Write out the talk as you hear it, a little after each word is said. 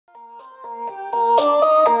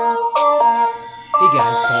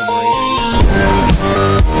guys, Palmer.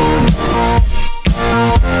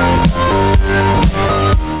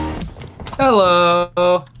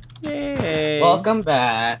 Hello. Hey. Welcome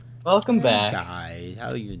back. Welcome back. Guys,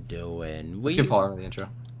 how you doing? Let's give Paul the intro.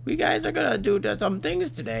 We guys are gonna do some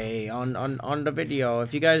things today on the video.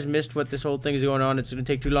 If you guys missed what this whole thing is going on, it's gonna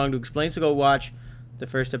take too long to explain, so go watch the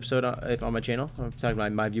first episode on my channel. I'm talking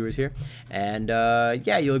about my viewers here. And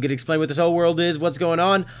yeah, you'll get to explain what this whole world is, what's going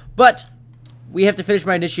on. But we have to finish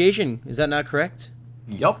my initiation. Is that not correct?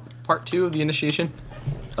 Yup. Part 2 of the initiation.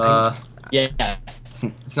 Yeah.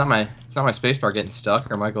 It's not my spacebar getting stuck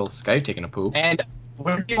or Michael's Skype taking a poop. And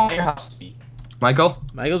where do you want your house to be? Michael?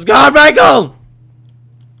 Michael's gone, Michael!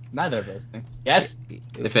 Neither of those things. Yes.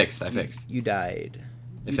 It fixed. I fixed. You died.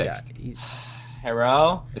 It fixed.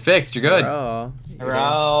 Hello. It fixed. You're good.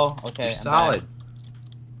 Hello. Okay. You're solid.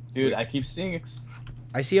 Dude, I keep seeing it.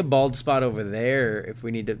 I see a bald spot over there. If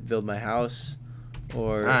we need to build my house,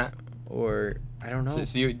 or Alright. or I don't know.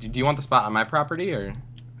 So do you want the spot on my property or?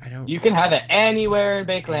 I don't. You can have it anywhere in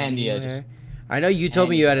Bakelandia. Just I know you told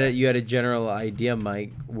me you had a general idea,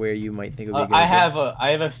 Mike, where you might think it would be a good idea.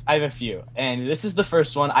 I have a few, and this is the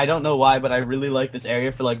first one. I don't know why, but I really like this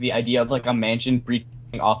area for like the idea of like a mansion breaching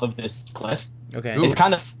off of this cliff. Okay. Ooh.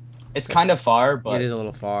 It's kind of far, but it is a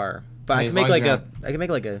little far. But I As can make long as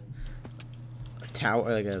like a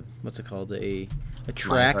tower, like a what's it called, a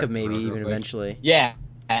track of maybe real even quick. eventually. yeah,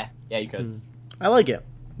 you could. I like it.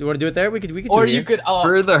 You want to do it there? We could. Or do it you here. could.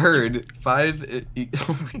 For the herd, 5.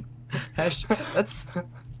 That's.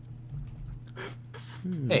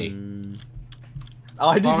 Hey. Oh,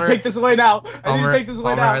 I need Palmer- to take this away now. I need to take this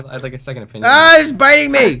away Palmer, now. I'd like a second opinion. Ah, it's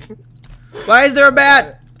biting me. Why is there a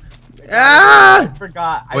bat? Ah! I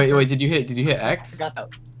forgot. Wait. Did you hit I X? forgot that.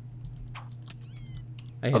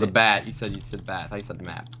 I Oh, hit the it. bat. You said bat. I thought you said the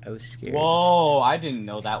map. I was scared. Whoa! I didn't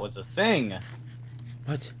know that was a thing.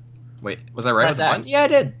 What? Wait, was I right Press with the button? X. Yeah, I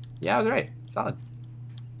did. Yeah, I was right. Solid.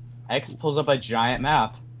 X pulls up a giant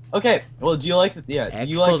map. Okay. Well, do you like the? Yeah. X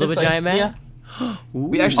you like pulls up this a giant idea? map?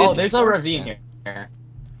 We Ooh. actually- Oh, It's there's a forced, ravine man. here.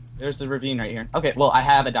 There's a ravine right here. Okay. Well, I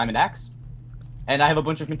have a diamond axe, and I have a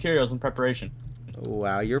bunch of materials in preparation.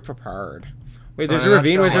 Wow, you're prepared. Wait, So there's a in a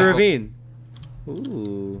ravine. Where's the nutshell, ravine?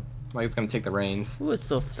 Ooh. Mike's gonna take the reins. Ooh, it's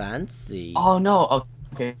so fancy. Oh no. Oh,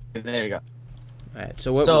 okay. There you go. Alright,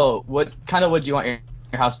 So what kind of wood do you want your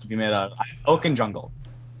house to be made out of? Oak and jungle.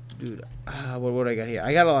 Dude, what do I got here?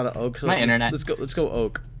 I got a lot of oak. So My internet. Let's go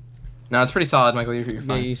oak. No, it's pretty solid, Michael. You're Yeah,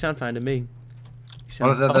 fine. you sound fine to me.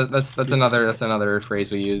 Well, that's another phrase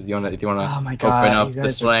we use. If you wanna Oh my God, open up you the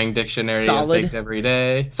guys are slang dictionary solid. picked every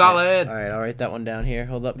day. Solid. Alright, I'll write that one down here.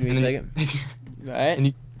 Hold up, give me a second. Alright.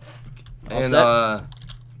 And,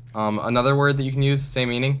 All and another word that you can use, same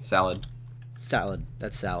meaning, salad. Salad.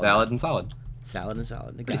 That's salad. Salad and solid. Salad and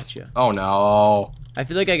salad. I gotcha. Oh no. I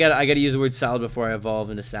feel like I gotta use the word salad before I evolve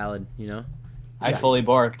into salad, you know? I fully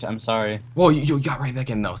borked. I'm sorry. Whoa, you got right back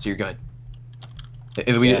in though, so you're good.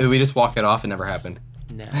 If we just walk it off, it never happened.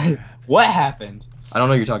 No. What happened? I don't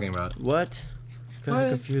know what you're talking about. What? You guys are What?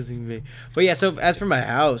 confusing me. But yeah, so as for my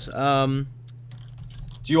house,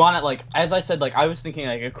 Do you want it like, as I said, like I was thinking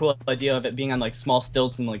like a cool idea of it being on like small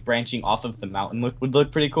stilts and like branching off of the mountain would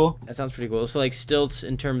look pretty cool. that sounds pretty cool. So like stilts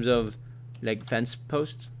in terms of like fence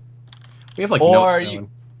posts. We have like no Or stone. you-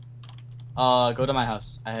 Go to my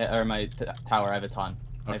house or my tower. I have a ton.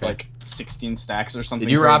 I have Okay. like 16 stacks or something.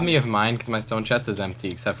 Did you rob crazy. me of mine? Because my stone chest is empty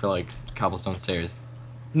except for like cobblestone stairs.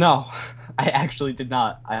 No, I actually did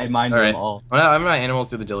not. I mined Alright. them all. Well, I'm my animals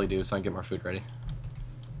do the dilly do so I can get more food ready.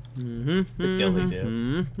 Mm-hmm. The dilly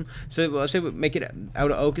do. So make it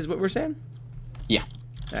out of oak is what we're saying? Yeah.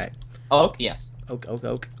 Alright. Oh yes. Oak.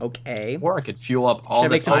 Okay. Or I could fuel up all Should I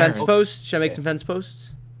make this some iron. fence posts? Should I make Okay. some fence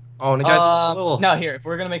posts? Oh, and guys, a little, No, here. If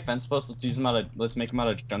we're gonna make fence posts, let's make them out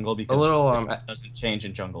of jungle because little, it doesn't change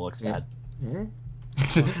in jungle. Looks bad.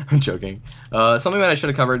 I'm joking. Something that I should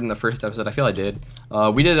have covered in the first episode, I feel I did.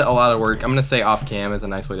 We did a lot of work. I'm gonna say off cam is a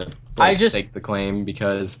nice way to like, stake the claim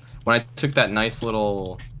because when I took that nice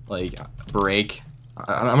little like break,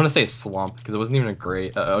 I'm gonna say slump because it wasn't even a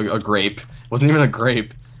grape. It wasn't even a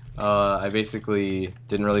grape. I basically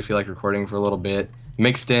didn't really feel like recording for a little bit.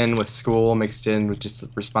 Mixed in with school, mixed in with just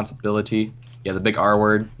responsibility. Yeah, the big R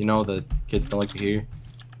word, you know, the kids don't like to hear.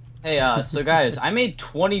 Hey, so guys, I made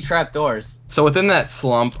 20 trapdoors. So within that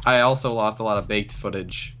slump, I also lost a lot of baked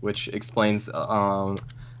footage, which explains not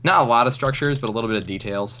a lot of structures, but a little bit of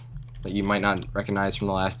details that you might not recognize from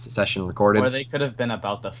the last session recorded. Or they could have been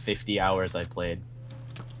about the 50 hours I played.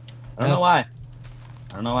 I don't know why.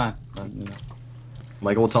 But, you know.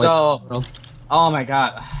 Michael will tell So, me. oh my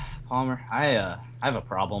God, Palmer, I I have a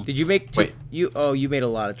problem. Did you make Wait. you made a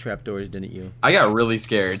lot of trapdoors, didn't you? I got really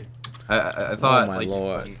scared. I thought my like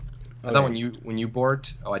lord. I thought when you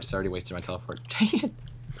borked. Oh, I just already wasted my teleport. Dang it.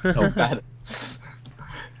 Oh god.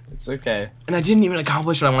 It's okay. And I didn't even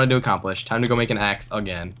accomplish what I wanted to accomplish. Time to go make an axe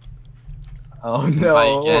again. Oh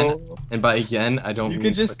no. By again, I don't You mean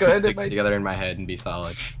could just put go two into sticks my- together in my head and be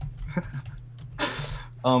solid.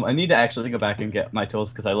 I need to actually go back and get my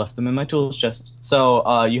tools because I left them in my tools chest.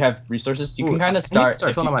 So, you have resources. You can kind of I need to start.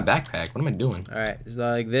 start filling out my backpack. What am I doing? All right, is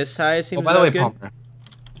like this high seems Oh, by the way, good? Palmer. Yes,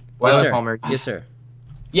 By the way, sir. Palmer. Yes, sir.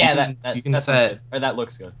 Yeah, you can that sounds set- good. Or that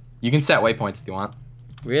looks good. You can set waypoints if you want.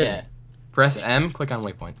 Really? Yeah. Press M, click on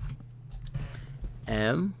waypoints.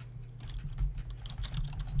 M.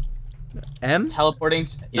 M. Teleporting.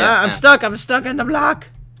 Yeah, I'm M. stuck. I'm stuck in the block.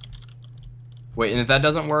 Wait, and if that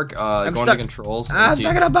doesn't work, go into stuck. controls. and I'm see-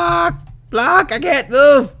 stuck in a block. Block. I can't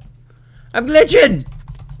move. I'm glitching.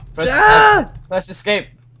 Ah! Press escape.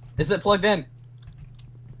 Is it plugged in?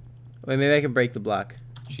 Wait, maybe I can break the block.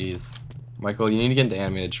 Jeez. Michael, you need to get into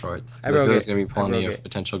animated shorts. I broke There's it. gonna be plenty broke of it.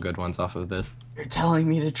 potential good ones off of this. You're telling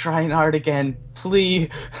me to try and art again. Please.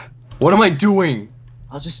 What am I doing?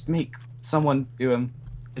 I'll just make someone do them.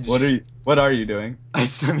 I What are you doing? I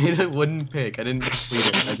made a wooden pick. I didn't complete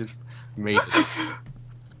it. I just made it.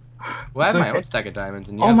 Well, I have It's my okay. own stack of diamonds,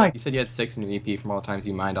 and Oh my- you said you had 6 in your EP from all the times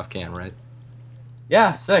you mined off cam, right?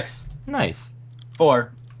 Yeah, 6. Nice.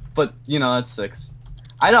 4. But, you know, that's 6.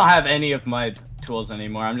 I don't have any of my tools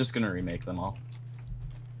anymore. I'm just gonna remake them all.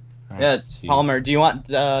 Yeah, Let's see. Palmer, do you want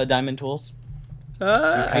diamond tools?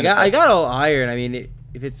 I got all iron. I mean,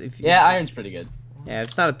 if Yeah, iron's pretty good. Yeah, if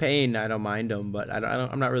it's not a pain, I don't mind them. But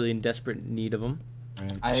I'm not really in desperate need of them.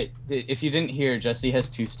 If you didn't hear, Jesse has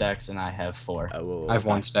 2 stacks and I have 4. I have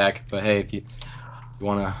 1 stack, but hey, if you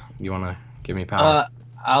wanna give me power.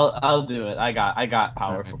 I'll do it. I got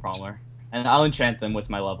power Alright. for Palmer, and I'll enchant them with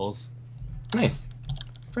my levels. Nice.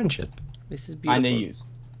 Friendship. This is beautiful. Kinda use.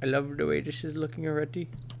 I love the way this is looking already.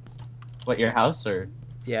 What, your house or?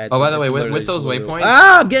 Yeah. Oh, by the way, it's with literally those just a little- waypoints-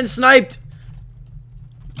 Ah, I'm getting sniped.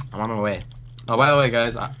 I'm on my way. Oh, by the way,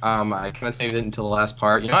 guys, I kind of saved it until the last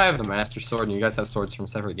part. You know, I have the Master Sword, and you guys have swords from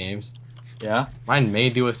separate games. Yeah. Mine may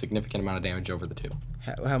do a significant amount of damage over the 2.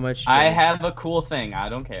 How much? I damage? have a cool thing. I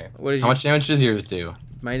don't care. What is How much damage does yours do?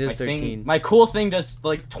 Mine does My 13. my cool thing does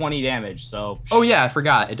like 20 damage. So. Oh yeah, I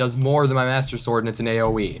forgot. It does more than my Master Sword, and it's an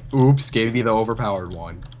AOE. Oops, gave you the overpowered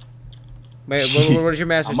one. Wait, Jeez. what does your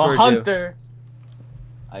master I'm a sword do? hunter.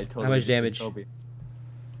 I totally How much just did damage? Kobe.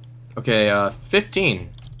 Okay, 15.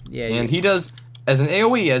 Yeah. And he does, as an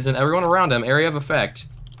AOE, as in everyone around him, area of effect,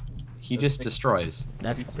 he just destroys.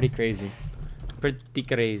 That's pretty crazy. Pretty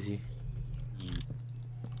crazy. Yes.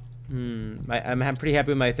 I'm pretty happy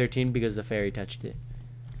with my 13 because the fairy touched it.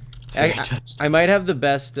 Fairy touched I might have the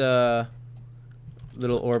best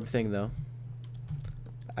little orb thing though.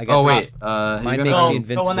 I got Oh the- wait, Mine you makes got- me The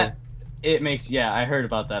invincible. one that it makes. Yeah, I heard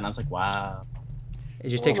about that, and I was like, wow. It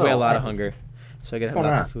just takes away a lot of hunger, so I get What's going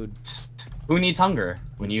lots on? of food. Who needs hunger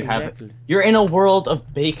when you have? Exactly. You're in a world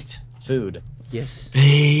of baked food. Yes.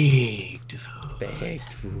 baked food.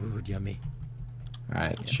 Baked food, yummy. All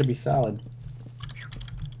right, should be solid.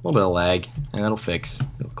 A little bit of lag, and that'll fix.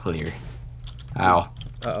 It'll clear. Ow.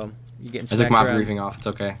 Uh-oh. You getting I took smacked my around. briefing off. It's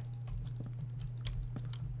okay.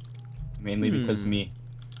 Mainly because Hmm. of me.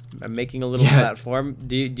 I'm making a little Yeah. platform.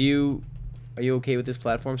 Are you okay with this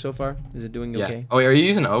platform so far? Is it doing Yeah. okay? Oh, are you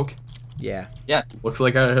using oak? Yeah. Yes. Looks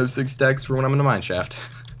like I have 6 stacks for when I'm in the mine shaft.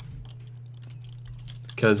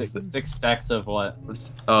 Because Six stacks of what?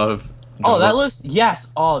 of. Oh, that looks. Yes.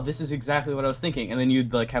 Oh, this is exactly what I was thinking. And then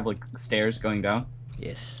you'd like have like stairs going down.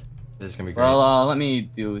 Yes. This is gonna be great. Well, let me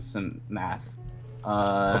do some math.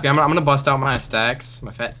 Okay, I'm gonna bust out my stacks,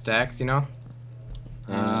 my fat stacks, you know.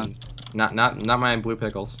 Not my blue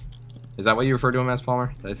pickles. Is that what you refer to them as,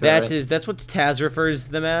 Palmer? Did I say that right? That's what Taz refers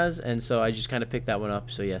them as, and so I just kind of picked that one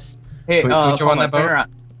up. So yes. Hey, Can we jump on Palmer, that turn boat?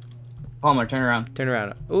 around. Palmer, turn around. Turn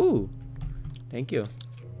around. Ooh. Thank you.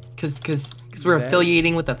 Cause we're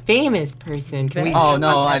affiliating with a famous person. Can we Oh jump no,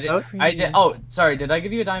 on I that did. boat? I did. Oh, sorry. Did I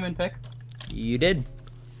give you a diamond pick? You did.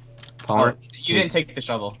 Palmer? Oh, you didn't take the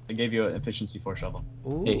shovel. I gave you an efficiency 4 shovel.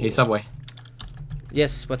 Ooh. Hey, Subway.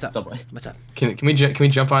 Yes. What's up? Subway. What's up? Can we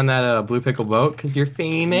jump on that blue pickle boat? Cause you're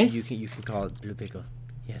famous. You can call it blue pickle.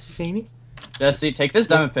 Yes. Famous. Jesse, take this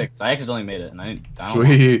diamond pick. 'Cause I accidentally made it, and I don't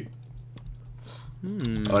Sweet.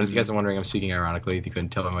 Hmm. Oh, and if you guys are wondering, I'm speaking ironically. If you couldn't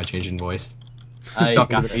tell by my change in voice. I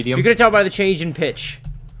Talking got to the it. You medium. could tell by the change in pitch.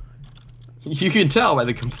 You can tell by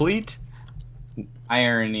the complete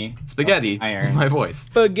Irony. spaghetti Iron. in my voice.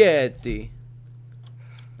 Spaghetti.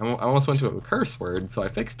 I almost went to a curse word, so I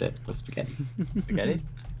fixed it with spaghetti. Spaghetti?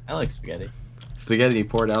 I like spaghetti. Spaghetti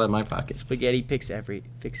poured out of my pockets. Spaghetti fixes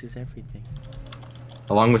everything.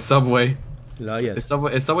 Along with Subway. Oh, yes.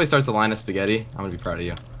 If Subway starts a line of spaghetti, I'm gonna be proud of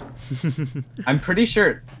you. I'm pretty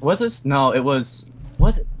sure. Was this? No, it was.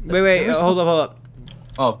 What? Wait, hold up.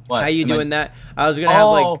 Oh, what? How you doing that? I was gonna have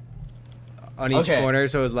like on each corner,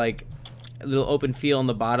 so it's like a little open feel on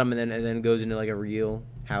the bottom, and then goes into like a real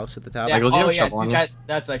house at the top. Yeah. Michael, do you have a shovel on you?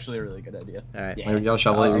 That's actually a really good idea. All right. Yeah. You got a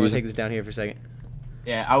shovel. I'm gonna take this down here for a second.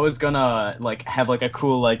 Yeah, I was gonna like have like a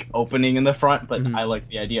cool like opening in the front, but I like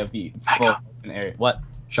the idea of the full open area. What?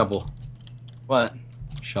 Shovel. What?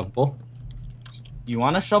 Shovel. You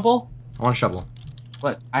want a shovel? I want a shovel.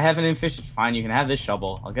 What? I have an inefficient. Fine, you can have this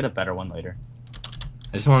shovel. I'll get a better one later.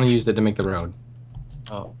 I just want to use it to make the road.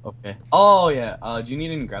 Oh, okay. Oh yeah. Do you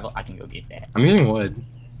need any gravel? I can go get that. I'm using wood.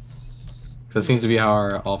 Because it seems to be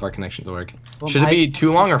how all of our connections work. Well, Should it be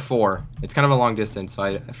 2 long or 4? It's kind of a long distance,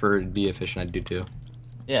 so for it to be efficient, I'd do 2.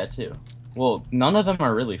 Yeah, 2. Well, none of them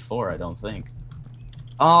are really 4, I don't think.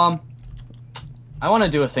 I want to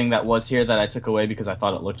do a thing that was here that I took away because I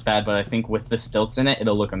thought it looked bad, but I think with the stilts in it,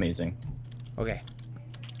 it'll look amazing. Okay.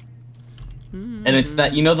 And it's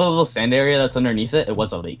that, you know the little sand area that's underneath it? It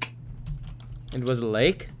was a lake. It was a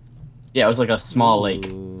lake? Yeah, it was like a small lake.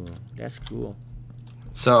 Ooh, that's cool.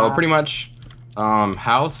 So pretty much,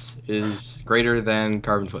 house is greater than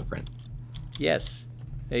carbon footprint. Yes.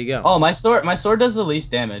 There you go. Oh, my sword does the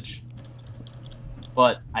least damage.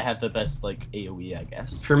 But I have the best, like, AoE, I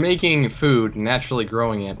guess. For making food, naturally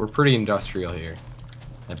growing it, we're pretty industrial here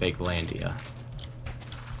at Bakelandia.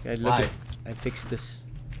 Look, I fixed this.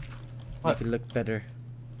 What? Make it look better.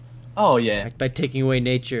 Oh, yeah. By taking away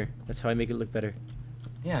nature. That's how I make it look better.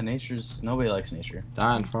 Yeah, nobody likes nature.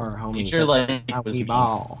 Dying for our homies. Nature, like, was mean.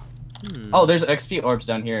 ball. Oh, there's XP orbs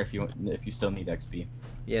down here if you still need XP.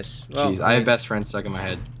 Yes. Well, Jeez, I have best friend stuck in my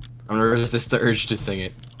head. I'm gonna resist the urge to sing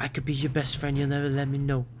it. I could be your best friend. You'll never let me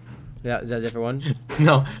know. Is that a different one?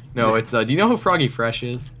 No, it's do you know who Froggy Fresh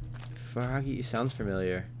is? Froggy sounds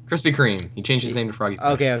familiar. Krispy Kreme. He changed his name to Froggy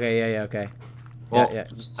Fresh. Okay, yeah, okay. Well, yeah.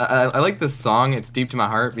 I like this song. It's deep to my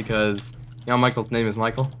heart because you know Michael's name is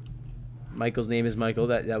Michael. Michael's name is Michael.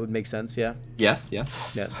 That would make sense. Yeah. Yes.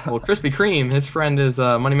 Yes. Well, Krispy Kreme, his friend is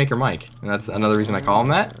Moneymaker Mike, and that's another reason I call him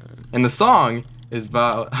that. And the song is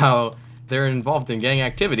about how they're involved in gang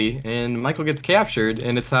activity, and Michael gets captured,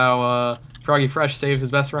 and it's how Froggy Fresh saves his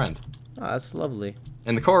best friend. Oh, that's lovely.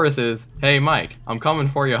 And the chorus is, "Hey Mike, I'm coming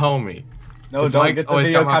for you, homie." No, don't Mike's get the always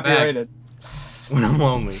video got my back copyrighted. when I'm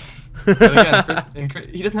lonely. But again,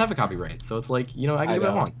 he doesn't have a copyright, so it's like, you know, I can do what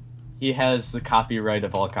I want. He has the copyright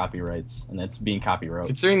of all copyrights, and it's being copyrighted.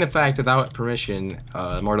 Considering the fact without permission,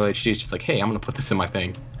 Mortal HD is just like, hey, I'm gonna put this in my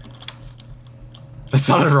thing. That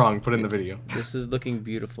sounded wrong. Put it in the video. This is looking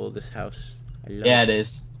beautiful. This house. I love Yeah, it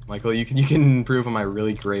is. Michael, you can improve on my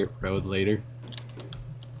really great road later.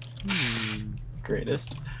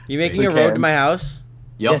 Greatest. You making a road to my house?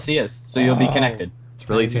 Yep. Yes, he is. So you'll be connected. It's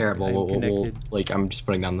really terrible. I'm We'll connected. like, I'm just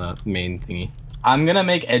putting down the main thingy. I'm gonna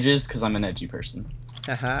make edges because I'm an edgy person.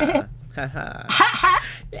 Haha. Haha.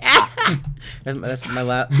 That's my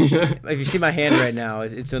lap. If you see my hand right now,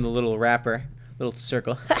 it's doing the little wrapper, little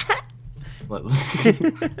circle. It's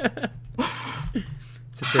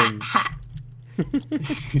a thing.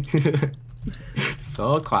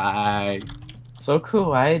 So quiet. So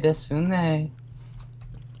kawaii desu ne.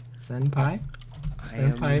 Senpai?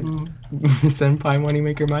 Senpai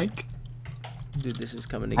Moneymaker Mike? Dude, this is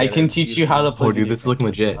coming together. I can teach you how to play. Oh, dude, this is looking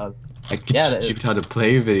legit. I can teach you how to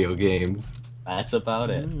play video games. That's about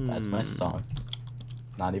it. That's my song.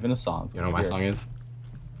 Not even a song. You know what my song is?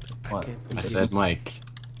 What? I said, Mike,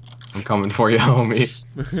 I'm coming for you, homie.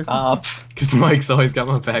 Stop. Because Mike's always got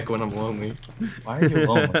my back when I'm lonely. Why are you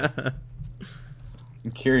lonely?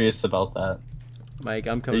 I'm curious about that. Mike,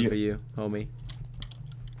 I'm coming for you, homie.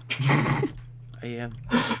 I am.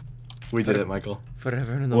 We did it, Michael.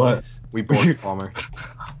 Forever in the What? ways. We borked Palmer.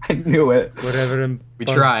 I knew it. Forever in. We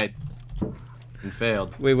tried. And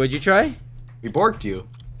failed. Wait, what'd you try? We borked you.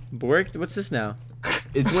 Borked? What's this now?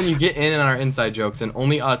 It's when you get in on our inside jokes, and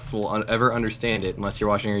only us will ever understand it unless you're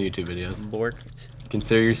watching our YouTube videos. Borked.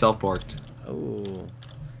 Consider yourself borked. Oh,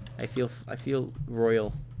 I feel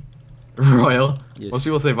royal. Royal? Yes. Most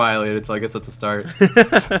people say violated, so I guess that's a start.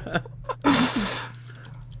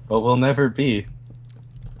 But we'll never be.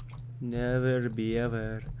 Never be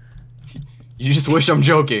ever. You just wish I'm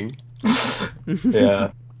joking.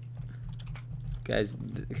 Yeah. Guys,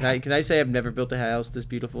 can I say I've never built a house this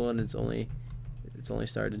beautiful, and it's only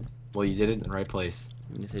started. Well, you did it in the right place.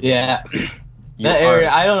 Yeah. You That are-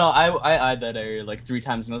 area, I don't know. I eyed that area like 3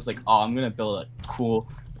 times, and I was like, oh, I'm gonna build a cool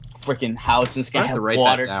freaking house. It's gonna I have have to write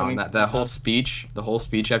water that down. coming. That whole speech, the whole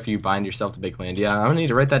speech after you bind yourself to Big Land. Yeah, I'm gonna need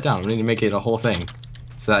to write that down. I'm gonna need to make it a whole thing.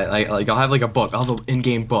 So that like I'll have like a book. I'll have an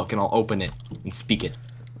in-game book, and I'll open it and speak it.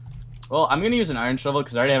 Well, I'm gonna use an iron shovel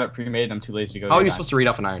because I already have it pre-made and I'm too lazy to go. How are you supposed to read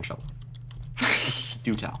off an iron shovel?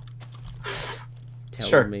 Do tell.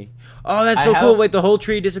 Tell me. Oh, that's so cool. Wait, the whole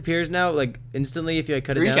tree disappears now, like instantly if you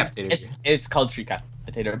cut it down. It's called tree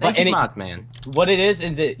capitator. But mods, man. What it is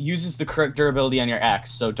it uses the correct durability on your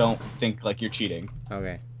axe, so don't think like you're cheating.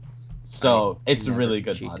 Okay. So it's a really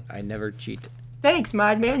good mod. I never cheat. Thanks,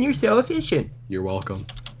 mod man. You're so efficient. You're welcome.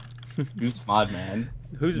 Who's mod man?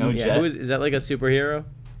 Who's is that like a superhero?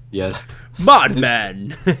 Yes. Mod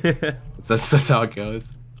man. That's how it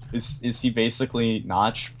goes. Is he basically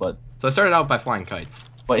Notch? But so I started out by flying kites.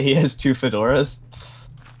 But he has 2 fedoras.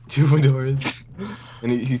 2 fedoras.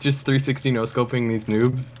 And he's just 360 no scoping these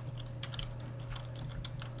noobs.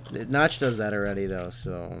 Notch does that already though,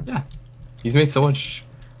 so yeah. He's made so much,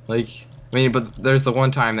 like, I mean, but there's the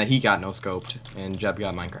one time that he got no scoped and Jeb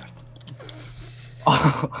got Minecraft.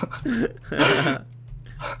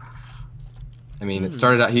 I mean, it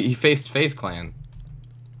started out. He faced FaZe Clan.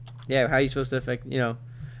 Yeah, how are you supposed to affect? You know,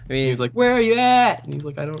 I mean, he was like, "Where are you at?" And he's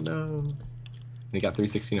like, "I don't know." And he got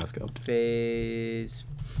 360 no scoped. FaZe.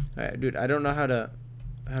 All right, dude. I don't know how to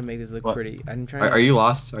make this look pretty. I'm trying. Are you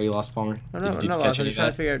lost? Are you lost, Palmer? No, I'm not lost. I'm just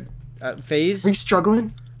trying to figure out FaZe. Are you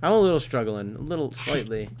struggling? I'm a little struggling, a little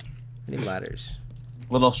slightly. I need ladders.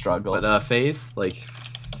 Little struggle. But FaZe, like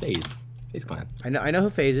FaZe Clan. I know who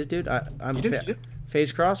FaZe is, dude. I'm you do?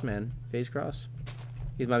 FaZe Cross, man. FaZe Cross.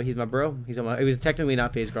 He's my bro. He's on my. It was technically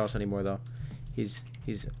not FaZe Cross anymore though. He's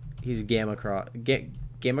Gamma Cross.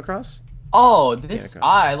 Gamma Cross. Oh, this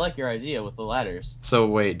I like your idea with the ladders. So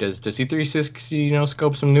wait, does he 360 no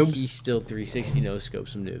scope some noobs? He still 360 no scope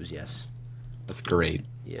some noobs. Yes. That's great.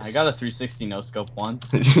 Yes. I got a 360 no scope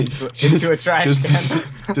once into a trash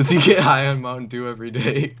can. Does he get high on Mountain Dew every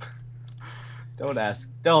day? Don't ask.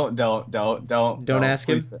 Don't ask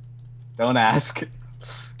him. Don't ask.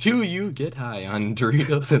 Do you get high on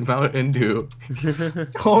Doritos and Mountain Dew?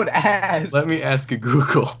 Don't ask. Let me ask a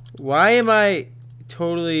Google. Why am I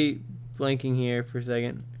totally blanking here for a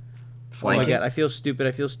second? Oh my god, I feel stupid.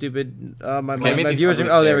 My viewers are.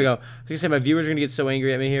 Oh, there we go. I was gonna say my viewers are gonna get so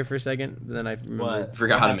angry at me here for a second. Then I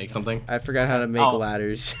forgot how to make something. I forgot how to make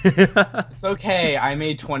ladders. It's okay. I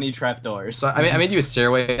made 20 trapdoors. So I made you a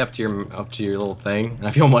stairway up to your little thing, and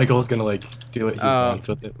I feel Michael's gonna like do what he wants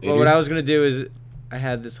with it. Well, what I was gonna do is I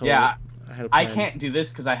had this whole. Yeah. I can't do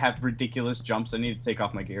this because I have ridiculous jumps. I need to take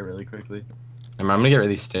off my gear really quickly. I'm gonna get rid of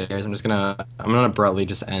these stairs. I'm gonna abruptly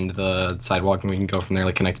just end the sidewalk, and we can go from there,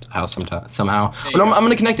 like connect to the house somehow. Oh, no, I'm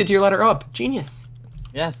gonna connect it to your ladder up. Genius.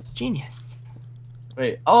 Yes. Genius.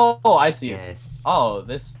 Wait. Oh, I see. Yes. Oh,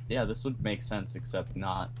 this would make sense, except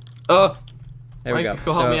not. There we go.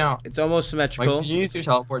 go. Help me out. It's almost symmetrical. Mike, can you use your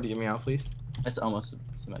teleport to get me out, please? It's almost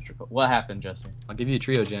symmetrical. What happened, Jesse? I'll give you a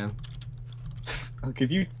trio jam. I'll give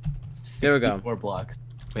you. There we go. 4 blocks.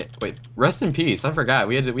 Wait. Rest in peace. I forgot.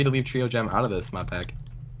 We had to leave Trio Gem out of this ModPack.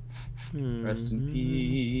 Rest in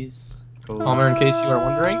peace. Palmer, in case you are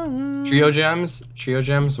wondering, Trio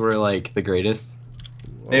Gems were like the greatest.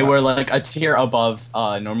 They were like a tier above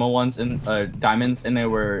normal ones and diamonds, and they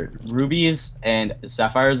were rubies and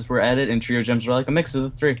sapphires were added, and Trio Gems were like a mix of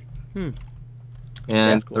the 3.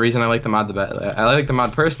 And cool. The reason I like the mod I like the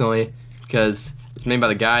mod personally because it's made by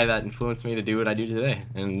the guy that influenced me to do what I do today,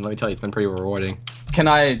 and let me tell you, it's been pretty rewarding. Can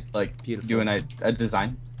I do a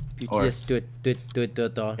design? Yes, do it.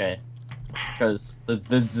 Okay. Because the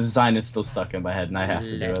design is still stuck in my head, and I have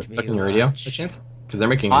to do it. Stuck in your radio, by chance? Because they're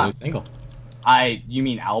making a new single. You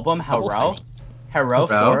mean album? Hello?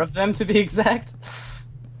 4 of them to be exact.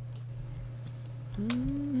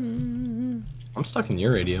 I'm stuck in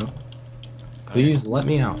your radio. Please let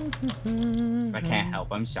me out. I can't help.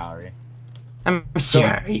 I'm sorry. I'm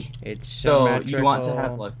sorry. It's so you want to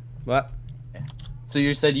have like what? So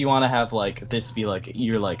you said you want to have like this be like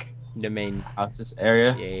your like the main houses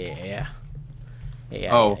area?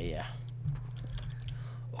 Yeah. Oh yeah.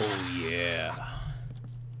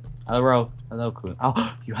 Hello, Kun.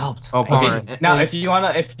 Oh, you helped. Oh, Palmer. Okay. Now, if you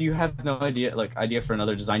have no idea for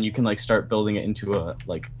another design, you can like start building it into a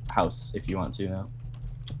like house if you want to now.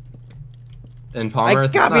 And Palmer, I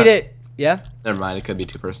copied it. Yeah. Never mind. It could be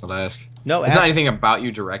too personal to ask. No, it's not anything about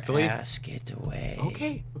you directly. Ask it away.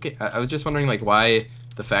 Okay. I was just wondering, like, why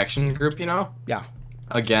the faction group, Yeah.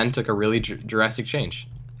 Again, took a really drastic change.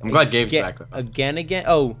 I'm glad Gabe's back. Again.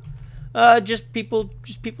 Oh, just people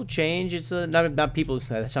change. It's not people.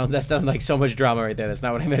 That sounds like so much drama right there. That's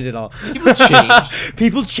not what I meant at all. People change.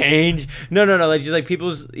 People change. No. Like just like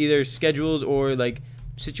people's either schedules or like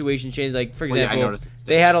situation changed. Like for Well, yeah, I example, noticed it's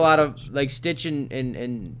they had a Stitch. lot of like Stitch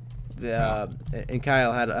and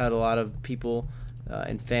Kyle had a lot of people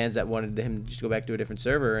and fans that wanted him to just go back to a different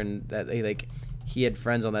server, and that he had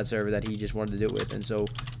friends on that server that he just wanted to do it with, and so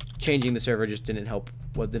changing the server just didn't help.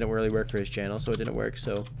 Well, didn't really work for his channel, so it didn't work.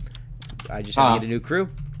 So I just had to get a new crew,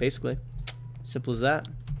 basically. Simple as that.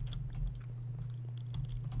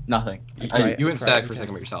 Nothing. You went static for a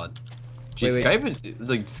second, but you're solid. Jeez,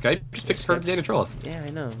 Skype just picked the perfect day to troll us. Yeah, I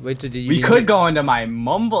know. Wait, did you? We could go into my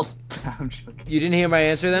mumble. You didn't hear my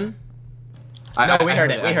answer then? No, we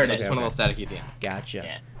heard it. We heard I it. just went a little staticky at the end. Gotcha.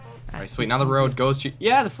 Yeah. Alright, sweet. Now the road goes to.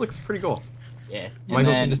 Yeah, this looks pretty cool. Yeah.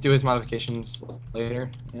 Michael can just do his modifications later,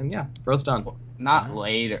 and yeah, road's done. Not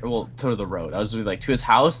later. Well, to the road. I was like to his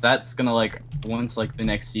house. That's gonna like once like the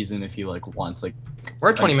next season if he like wants like.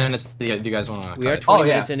 We're at 20 minutes. Do you guys want to? We are 20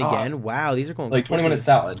 minutes in again. Wow, these are going like 20 minutes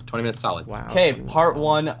solid. 20 minutes solid. Wow. Okay, part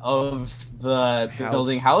 1 of the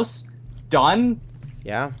building house done.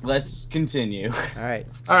 Yeah. Let's continue. All right.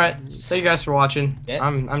 All right. Thank you guys for watching. Yeah.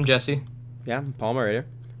 I'm Jesse. Yeah, I'm Paul Murator.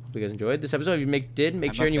 Hope you guys enjoyed this episode. If you make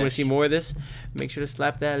sure and you want to see more of this, make sure to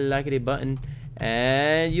slap that likey button,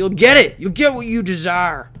 and you'll get it. You'll get what you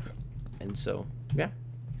desire. And so, yeah.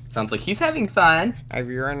 Sounds like he's having fun.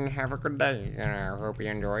 Everyone, have a good day. And I hope you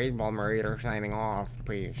enjoyed. Paul Murator signing off.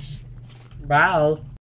 Peace. Bye.